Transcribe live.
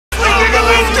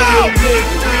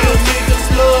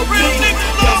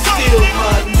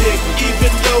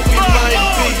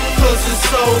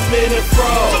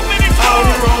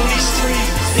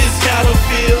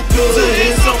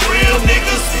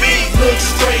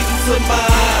to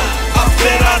mine. I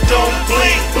bet I don't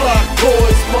blink. Block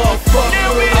boys,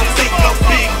 motherfucker. I think I'm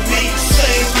Big Meat,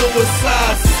 St. Louis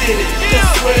side city.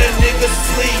 That's where niggas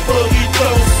sleep, but we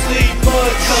don't sleep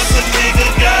much. Cause a nigga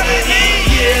gotta eat.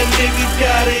 Yeah, nigga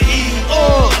gotta eat.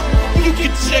 You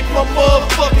can check my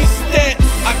motherfucking stats.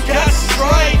 I got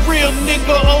straight. Real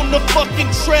nigga on the fucking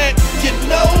track, you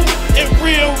know. And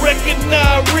real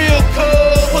recognize real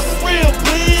cuz. What's real,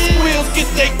 please? Wheels get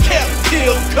they cap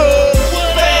killed, cuz.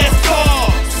 Fast car,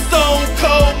 stone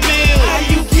cold meal. How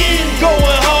you get it?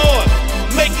 Going hard,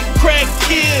 making crack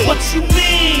kill. What you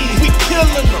mean? We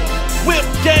killing them. Whip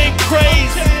game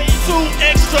crazy. 2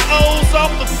 extra O's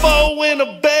off the 4 and a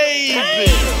baby.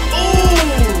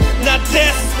 Ooh, now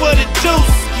that's what it do,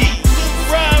 ski.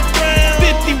 Ride round,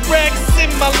 50 racks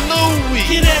in my Louis.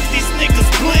 Get at these niggas,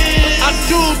 please. I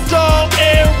do dog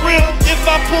air rip. If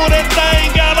I pull that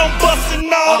thing out, I'm busting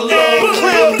all air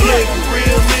real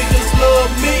niggas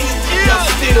love me. Y'all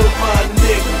still my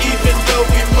nigga, even though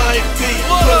we might be.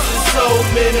 Cause there's so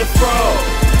many frauds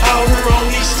out here on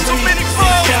these streets.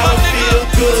 It's gotta feel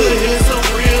good to hear some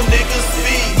real niggas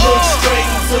speak. Look straight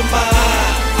into my eye,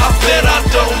 I bet I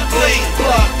don't blink.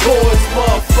 Block boys,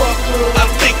 motherfucker. I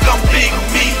think I'm Big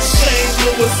Meat, St.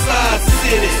 Louis side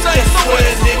city. That's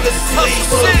where niggas sleep,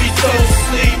 but we don't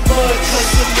sleep much.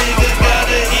 Cause a nigga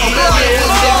gotta eat. Yeah, nigga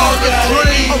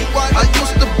gotta eat. I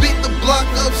used to beat the block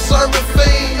up serving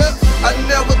fiends. I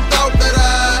never thought that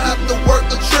I'd have to work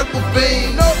a triple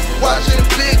beam. Watching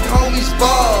big homies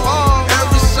ball.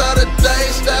 Every Saturday,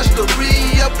 stash the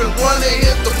re-up and run and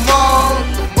hit the mall.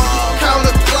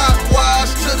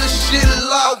 Counterclockwise to the shit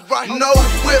lock. No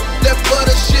whip, that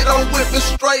butter shit I'm whipping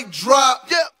straight drop.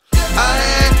 I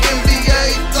had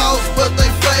NBA thoughts, but they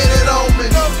faded on me.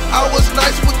 I was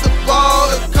nice with the ball,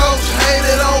 the coach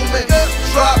hated on me.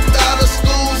 Dropped out of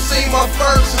school, seen my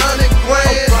first 100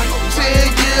 grand. 10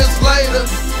 years later,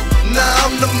 now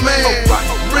I'm the man.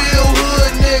 Real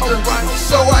hood nigga,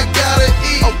 so I gotta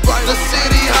eat. The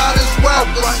city hottest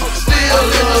rappers, still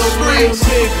in the streets.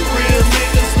 Real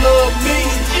niggas love me.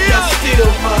 Y'all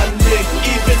still my nigga,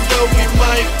 even though we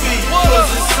might be.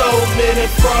 Cause there's so many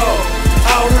frauds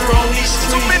out here on these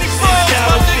streets. It's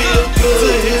gotta feel good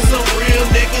to hear some real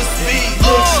niggas speak.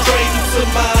 Look straight into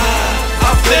my eye,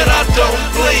 I bet I don't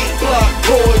blink. Block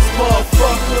boys,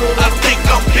 motherfucker. I think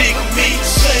I'm Big Meat,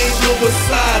 St. Louis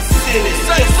side city.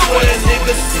 That's where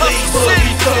niggas sleep, but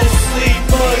we don't sleep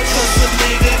much. Cause a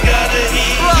nigga gotta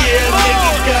eat. Yeah,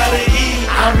 nigga gotta eat.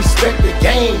 I respect the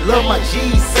game, love my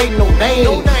G's, say no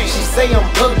name. She say I'm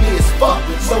ugly as fuck,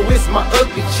 so it's my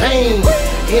ugly chain.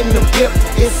 In the whip,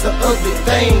 it's an ugly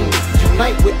thing.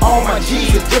 Unite with all my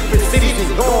G's in different cities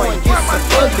and go and get some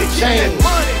ugly change.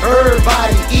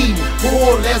 Everybody eating,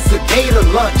 full as a gator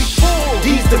lunch.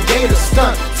 These the gator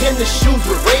stunt, tennis shoes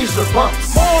with razor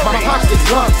bumps. My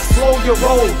pocket's lumps, slow your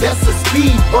roll, that's a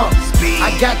speed bump. I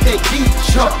got that deep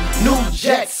chump, New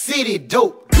Jack City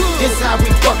dope. This how we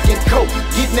fucking cope,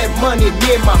 getting that money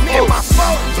near my folks.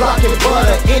 Blocking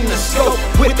butter in the scope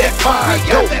with that fire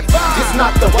dope. This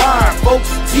not the wire, folks,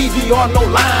 TV or no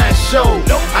line show.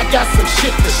 I got some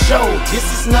shit to show, this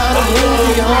is not a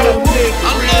movie, homie.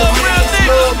 Real niggas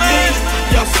love me.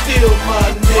 Y'all still my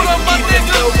nigga, even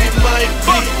though we might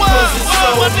be. Cause there's so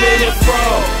many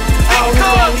frauds out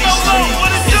here on these streets.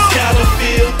 It's gotta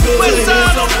feel good to hear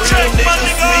some real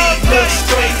niggas speak. Look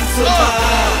straight into my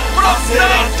eye, I said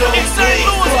I don't blink.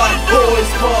 Block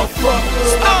boys,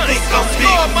 motherfucker. I think I'm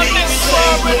Big Meat,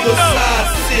 St. Louis side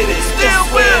city.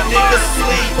 That's where niggas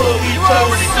sleep, but we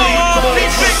don't sleep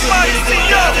much. Cause a nigga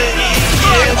gotta eat.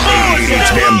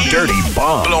 It's them dirty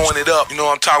bombs. Blowing it up, you know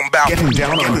what I'm talking about. Getting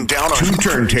down on 2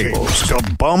 turntables.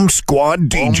 The Bum Squad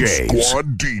DJ.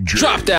 Drop that.